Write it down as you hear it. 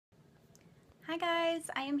Hi guys,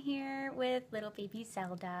 I am here with little baby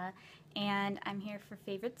Zelda, and I'm here for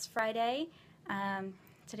Favorites Friday.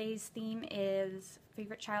 Today's theme is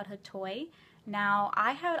favorite childhood toy. Now,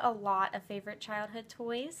 I had a lot of favorite childhood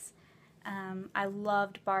toys. I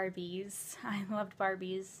loved Barbies. I loved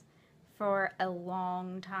Barbies for a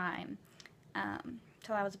long time,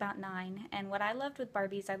 till I was about 9. And what I loved with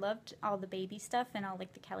Barbies, I loved all the baby stuff and all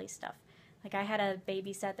like the Kelly stuff. Like I had a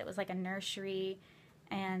baby set that was like a nursery,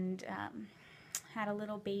 and had a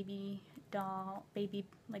little baby doll, baby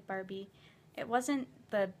like Barbie. It wasn't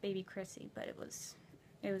the baby Chrissy, but it was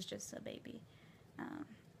just a baby.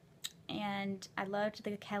 And I loved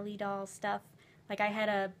the Kelly doll stuff. Like I had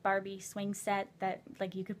a Barbie swing set that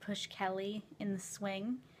like you could push Kelly in the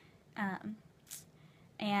swing.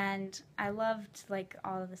 And I loved like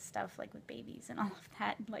all of the stuff like with babies and all of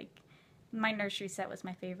that. Like my nursery set was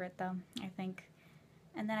my favorite though, I think.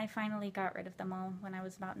 And then I finally got rid of them all when I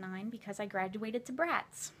was about 9 because I graduated to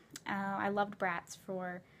Bratz. I loved Bratz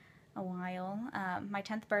for a while. My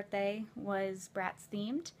 10th birthday was Bratz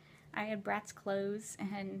themed. I had Bratz clothes,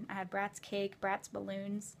 and I had Bratz cake, Bratz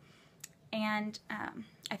balloons, and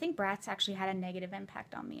I think Bratz actually had a negative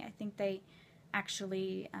impact on me. I think they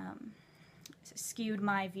actually skewed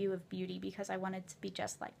my view of beauty because I wanted to be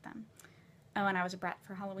just like them. Oh, and I was a brat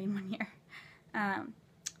for Halloween one year.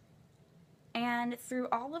 And through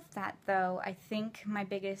all of that, though, I think my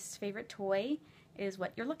biggest favorite toy is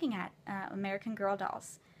what you're looking at, American Girl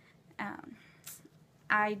dolls.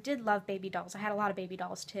 I did love baby dolls. I had a lot of baby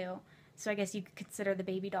dolls, too. So I guess you could consider the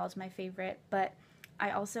baby dolls my favorite. But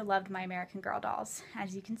I also loved my American Girl dolls.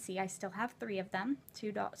 As you can see, I still have 3 of them,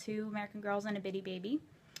 two American Girls and a bitty baby.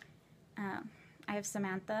 I have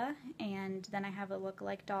Samantha, and then I have a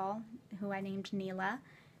look-alike doll who I named Neela.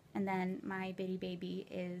 And then my bitty baby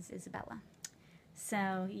is Isabella.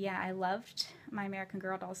 So yeah, I loved my American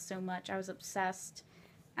Girl dolls so much. I was obsessed.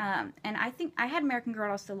 And I think I had American Girl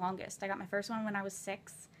dolls the longest. I got my first one when I was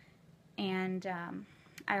 6. And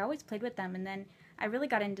I always played with them. And then I really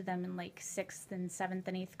got into them in like 6th and 7th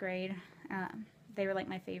and 8th grade. They were like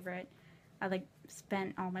my favorite. I like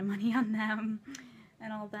spent all my money on them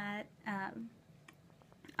and all that.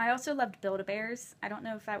 I also loved Build-A-Bears. I don't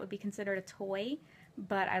know if that would be considered a toy,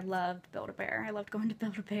 but I loved Build-A-Bear. I loved going to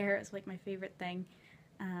Build-A-Bear. It was like my favorite thing.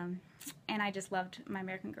 And I just loved my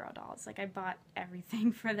American Girl dolls. Like I bought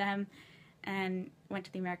everything for them and went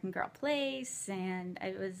to the American Girl place, and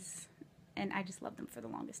I just loved them for the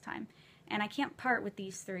longest time. And I can't part with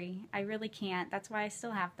these 3. I really can't. That's why I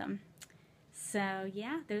still have them. So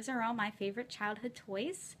yeah, those are all my favorite childhood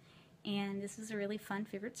toys. And this was a really fun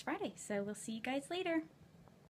Favorites Friday. So we'll see you guys later.